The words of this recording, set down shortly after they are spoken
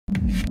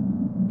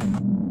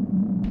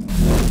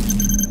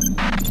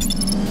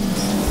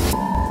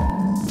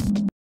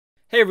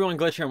Hey everyone,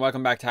 Glytch here and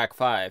welcome back to Hack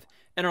 5.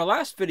 In our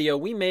last video,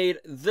 we made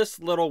this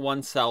little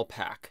one-cell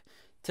pack.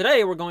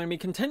 Today, we're going to be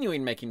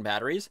continuing making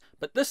batteries,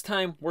 but this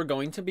time we're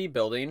going to be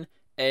building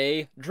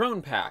a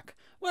drone pack.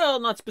 Well,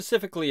 not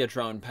specifically a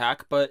drone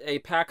pack, but a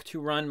pack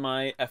to run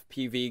my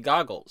FPV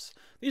goggles.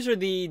 These are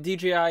the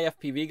DJI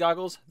FPV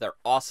goggles. They're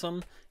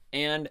awesome,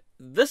 and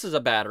this is a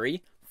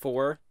battery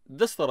for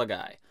this little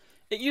guy.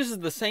 It uses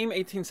the same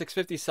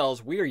 18650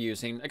 cells we're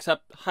using,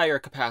 except higher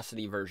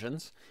capacity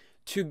versions,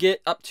 to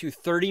get up to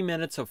 30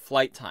 minutes of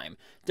flight time.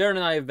 Darren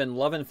and I have been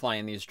loving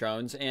flying these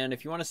drones, and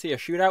if you want to see a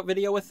shootout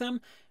video with them,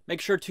 make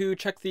sure to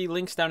check the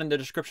links down in the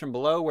description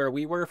below where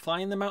we were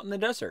flying them out in the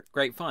desert.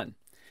 Great fun.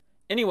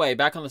 Anyway,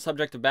 back on the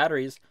subject of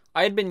batteries,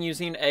 I had been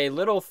using a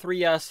little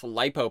 3S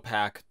LiPo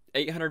pack,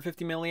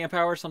 850 milliamp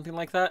hour, something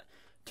like that,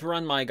 to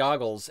run my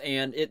goggles,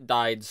 and it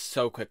died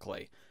so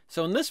quickly.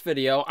 So in this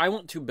video, I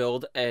want to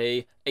build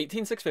a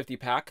 18650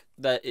 pack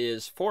that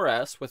is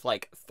 4S with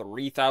like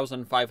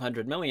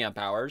 3,500 milliamp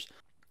hours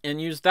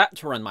and use that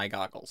to run my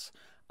goggles.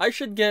 I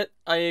should get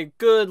a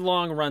good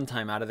long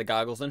runtime out of the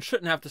goggles and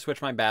shouldn't have to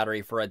switch my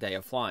battery for a day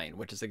of flying,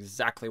 which is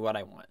exactly what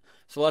I want.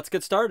 So let's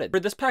get started.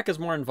 This pack is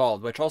more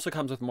involved, which also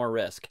comes with more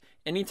risk.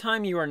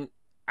 Anytime you are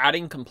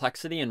adding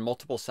complexity in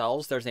multiple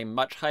cells, there's a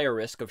much higher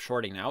risk of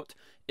shorting out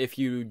if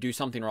you do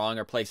something wrong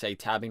or place a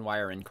tabbing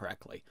wire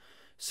incorrectly.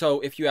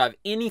 So if you have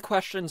any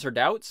questions or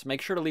doubts,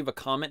 make sure to leave a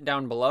comment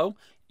down below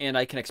and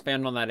I can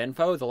expand on that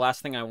info. The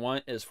last thing I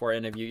want is for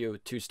any of you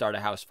to start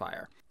a house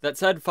fire. That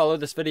said, follow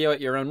this video at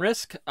your own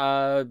risk.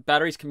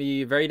 Batteries can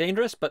be very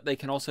dangerous, but they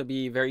can also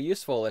be very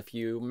useful if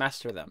you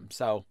master them.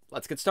 So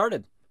let's get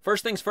started.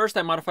 First things first,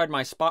 I modified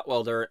my spot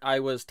welder. I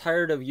was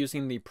tired of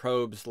using the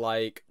probes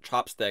like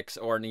chopsticks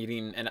or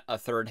needing a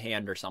third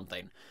hand or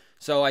something.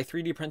 So I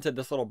 3D printed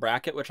this little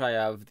bracket, which I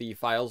have the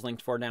files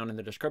linked for down in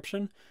the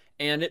description.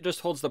 And it just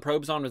holds the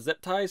probes on with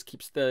zip ties,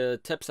 keeps the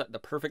tips at the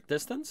perfect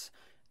distance.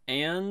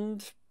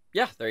 And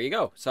yeah, there you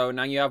go. So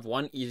now you have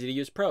one easy to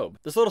use probe.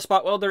 This little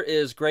spot welder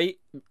is great.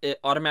 It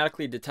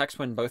automatically detects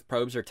when both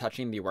probes are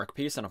touching the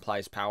workpiece and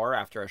applies power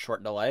after a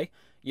short delay.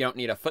 You don't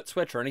need a foot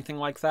switch or anything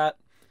like that.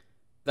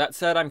 That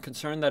said, I'm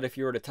concerned that if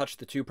you were to touch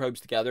the two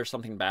probes together,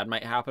 something bad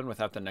might happen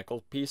without the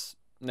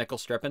nickel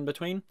strip in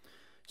between.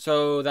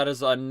 So that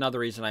is another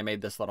reason I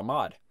made this little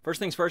mod. First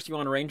things first, you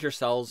want to arrange your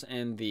cells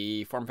in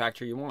the form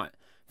factor you want.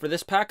 For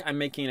this pack, I'm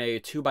making a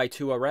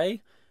 2x2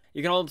 array.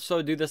 You can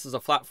also do this as a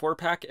flat 4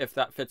 pack if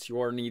that fits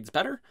your needs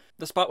better.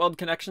 The spot weld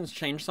connections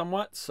change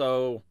somewhat,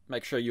 so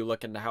make sure you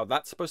look into how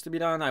that's supposed to be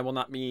done. I will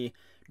not be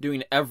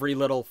doing every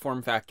little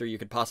form factor you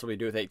could possibly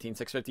do with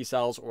 18650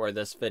 cells, or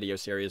this video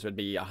series would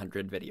be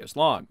 100 videos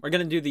long. We're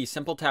going to do the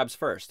simple tabs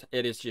first.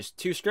 It is just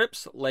 2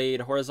 strips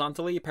laid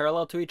horizontally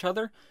parallel to each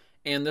other,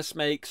 and this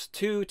makes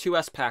two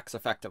 2S packs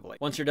effectively.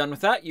 Once you're done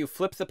with that, you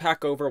flip the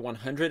pack over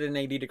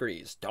 180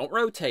 degrees. Don't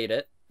rotate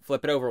it.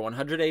 Flip it over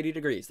 180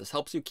 degrees. This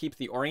helps you keep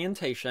the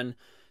orientation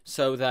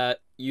so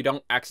that you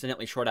don't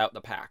accidentally short out the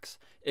packs.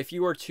 If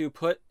you were to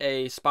put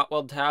a spot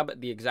weld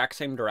tab the exact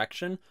same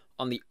direction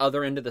on the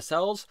other end of the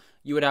cells,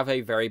 you would have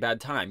a very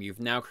bad time. You've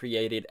now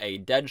created a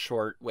dead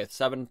short with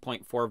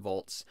 7.4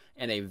 volts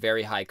and a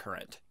very high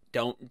current.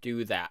 Don't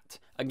do that.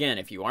 Again,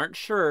 if you aren't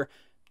sure,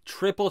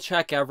 triple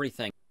check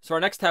everything. So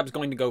our next tab is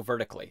going to go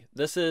vertically.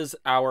 This is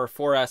our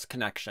 4S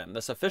connection.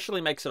 This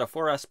officially makes it a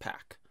 4S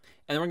pack.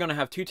 And then we're going to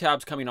have 2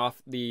 tabs coming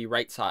off the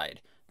right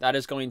side. That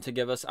is going to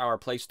give us our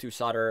place to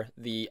solder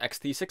the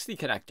XT60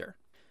 connector.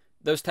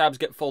 Those tabs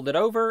get folded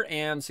over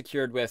and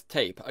secured with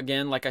tape.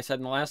 Again, like I said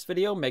in the last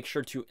video, make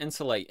sure to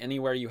insulate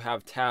anywhere you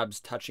have tabs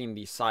touching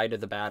the side of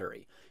the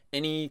battery.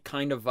 Any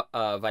kind of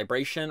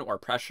vibration or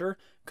pressure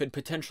could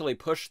potentially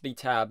push the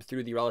tab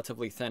through the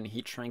relatively thin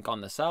heat shrink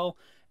on the cell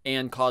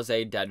and cause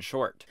a dead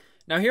short.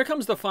 Now here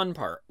comes the fun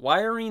part.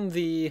 Wiring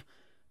the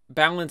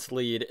balance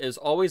lead is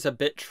always a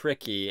bit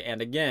tricky, and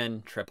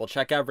again, triple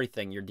check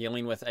everything. You're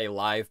dealing with a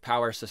live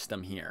power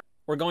system here.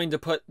 We're going to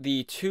put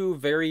the 2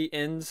 very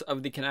ends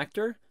of the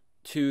connector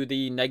to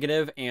the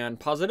negative and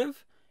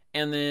positive,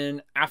 and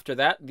then after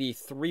that, the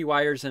 3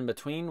 wires in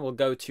between will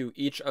go to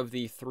each of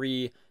the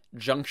 3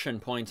 junction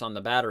points on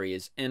the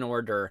batteries in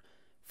order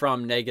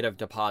from negative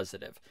to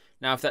positive.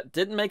 Now, if that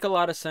didn't make a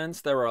lot of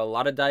sense, there are a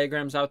lot of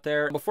diagrams out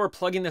there. Before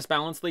plugging this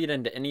balance lead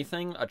into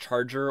anything, a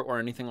charger or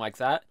anything like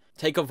that,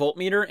 take a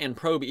voltmeter and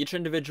probe each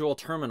individual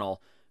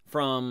terminal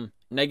from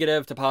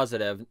negative to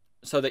positive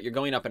so that you're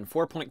going up in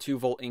 4.2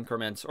 volt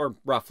increments, or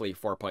roughly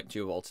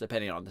 4.2 volts,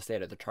 depending on the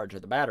state of the charge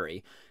of the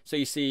battery. So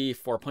you see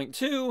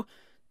 4.2,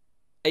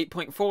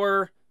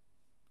 8.4,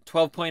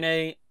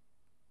 12.8,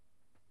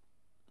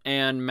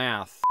 and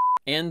math.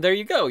 And there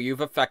you go.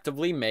 You've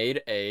effectively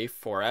made a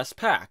 4S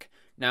pack.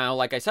 Now,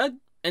 like I said,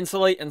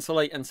 insulate,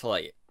 insulate,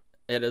 insulate.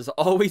 It is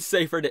always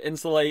safer to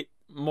insulate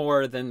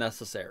more than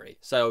necessary,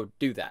 so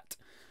do that.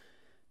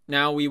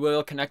 Now we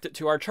will connect it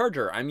to our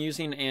charger. I'm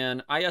using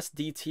an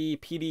ISDT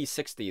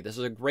Pt2. This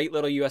is a great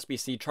little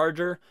USB-C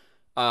charger.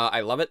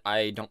 I love it.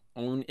 I don't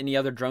own any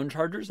other drone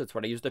chargers. That's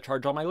what I use to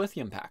charge all my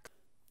lithium packs.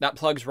 That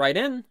plugs right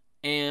in,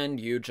 and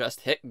you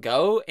just hit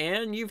go,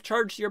 and you've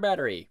charged your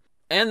battery.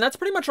 And that's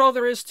pretty much all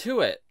there is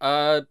to it.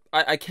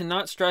 I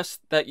cannot stress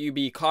that you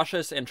be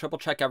cautious and triple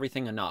check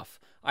everything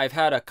enough. I've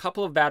had a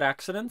couple of bad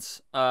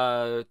accidents.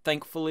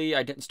 Thankfully,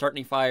 I didn't start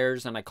any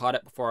fires, and I caught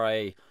it before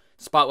I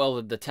spot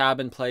welded the tab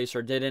in place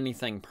or did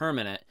anything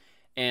permanent,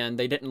 and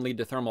they didn't lead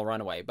to thermal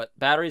runaway. But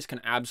batteries can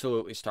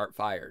absolutely start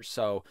fires,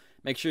 so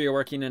make sure you're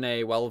working in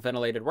a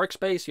well-ventilated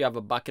workspace. You have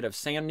a bucket of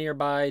sand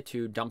nearby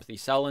to dump the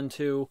cell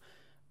into.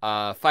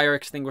 Fire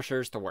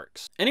extinguishers, the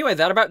works. Anyway,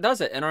 that about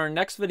does it. In our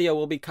next video,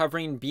 we'll be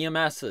covering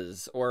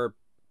BMSs, or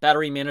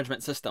battery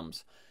management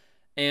systems.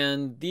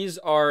 And these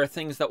are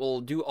things that will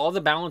do all the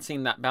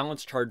balancing that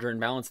balance charger and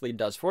balance lead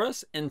does for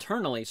us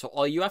internally. So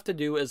all you have to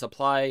do is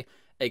apply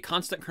a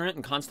constant current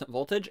and constant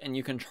voltage, and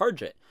you can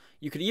charge it.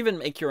 You could even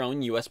make your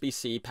own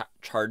USB-C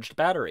charged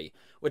battery,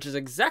 which is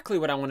exactly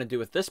what I want to do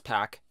with this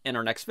pack in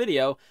our next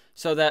video,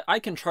 so that I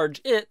can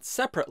charge it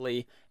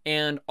separately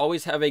and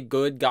always have a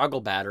good goggle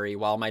battery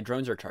while my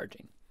drones are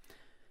charging.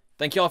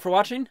 Thank you all for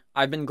watching.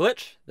 I've been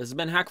Glytch. This has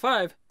been Hack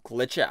 5.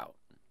 Glytch out.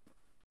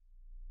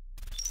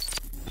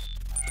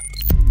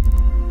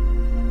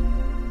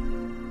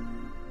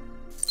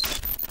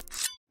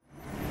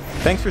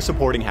 Thanks for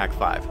supporting Hack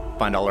 5.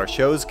 Find all our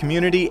shows,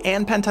 community,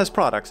 and pentest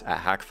products at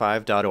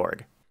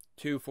hack5.org.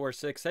 2, 4,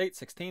 6, 8,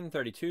 16,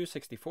 32,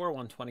 64,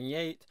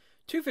 128,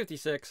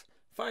 256,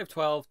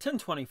 512,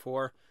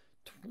 1024,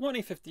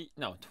 2050,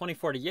 no,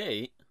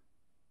 2048,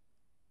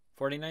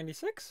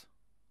 4096?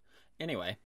 Anyway.